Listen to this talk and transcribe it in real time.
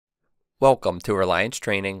Welcome to Relyence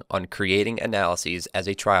training on creating analyses as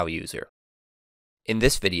a trial user. In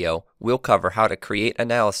this video, we'll cover how to create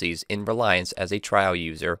analyses in Relyence as a trial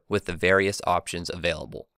user with the various options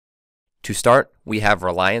available. To start, we have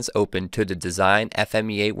Relyence open to the Design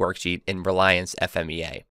FMEA worksheet in Relyence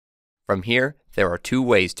FMEA. From here, there are two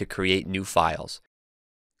ways to create new files.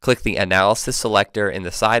 Click the Analysis selector in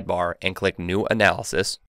the sidebar and click New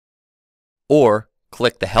Analysis, or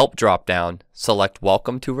click the Help drop-down, select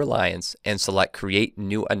Welcome to Relyence, and select Create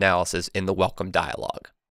New Analysis in the Welcome dialog.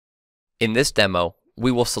 In this demo, we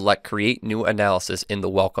will select Create New Analysis in the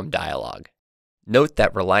Welcome dialog. Note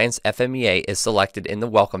that Relyence FMEA is selected in the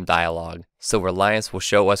Welcome dialog, so Relyence will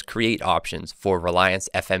show us Create options for Relyence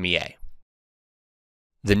FMEA.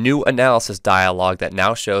 The New Analysis dialog that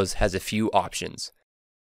now shows has a few options.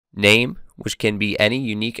 Name, which can be any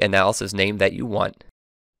unique analysis name that you want.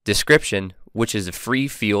 Description, which is a free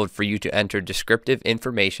field for you to enter descriptive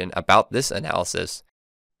information about this analysis,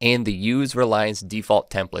 and the Use Relyence Default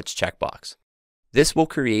Templates checkbox. This will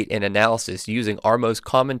create an analysis using our most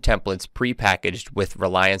common templates pre-packaged with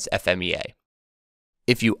Relyence FMEA.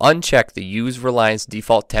 If you uncheck the Use Relyence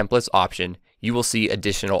Default Templates option, you will see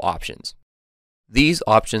additional options. These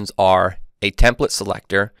options are a template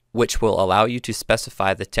selector, which will allow you to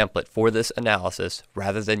specify the template for this analysis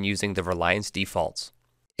rather than using the Relyence defaults.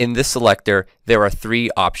 In this selector, there are three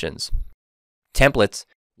options. Templates,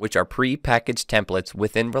 which are pre-packaged templates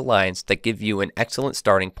within Relyence that give you an excellent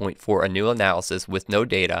starting point for a new analysis with no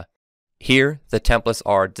data. Here, the templates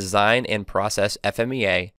are Design and Process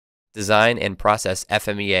FMEA, Design and Process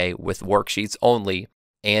FMEA with Worksheets Only,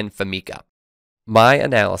 and FMEA. My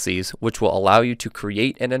Analyses, which will allow you to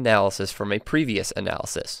create an analysis from a previous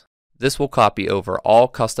analysis. This will copy over all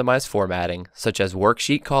customized formatting, such as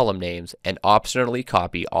worksheet column names, and optionally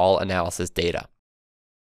copy all analysis data.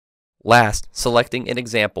 Last, selecting an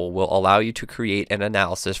example will allow you to create an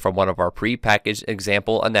analysis from one of our pre-packaged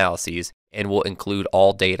example analyses and will include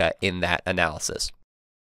all data in that analysis.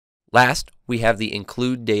 Last, we have the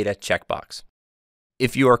Include Data checkbox.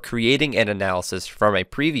 If you are creating an analysis from a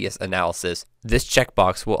previous analysis, this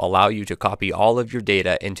checkbox will allow you to copy all of your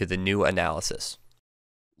data into the new analysis.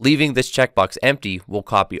 Leaving this checkbox empty will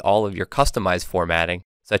copy all of your customized formatting,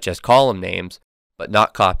 such as column names, but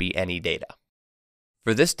not copy any data.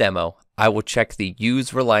 For this demo, I will check the Use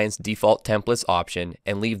Relyence Default Templates option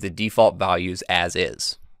and leave the default values as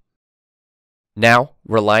is. Now,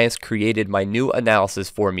 Relyence created my new analysis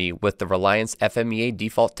for me with the Relyence FMEA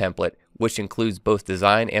default template, which includes both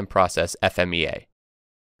Design and Process FMEA.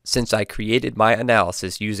 Since I created my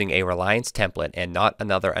analysis using a Relyence template and not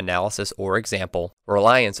another analysis or example,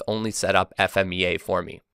 Relyence only set up FMEA for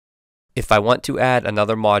me. If I want to add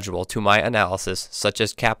another module to my analysis, such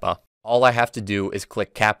as Kappa, all I have to do is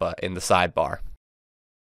click Kappa in the sidebar.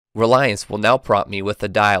 Relyence will now prompt me with a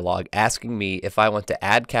dialog asking me if I want to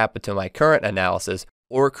add Kappa to my current analysis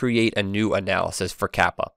or create a new analysis for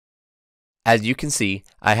Kappa. As you can see,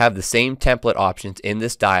 I have the same template options in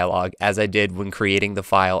this dialog as I did when creating the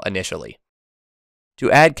file initially.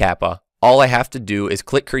 To add Kappa, all I have to do is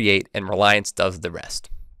click Create and Relyence does the rest.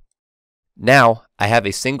 Now, I have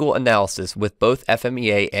a single analysis with both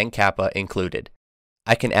FMEA and Kappa included.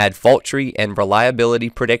 I can add fault tree and reliability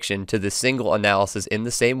prediction to this single analysis in the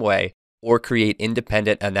same way, or create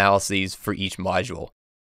independent analyses for each module.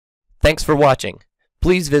 Thanks for watching.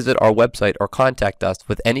 Please visit our website or contact us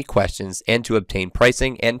with any questions and to obtain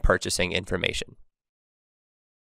pricing and purchasing information.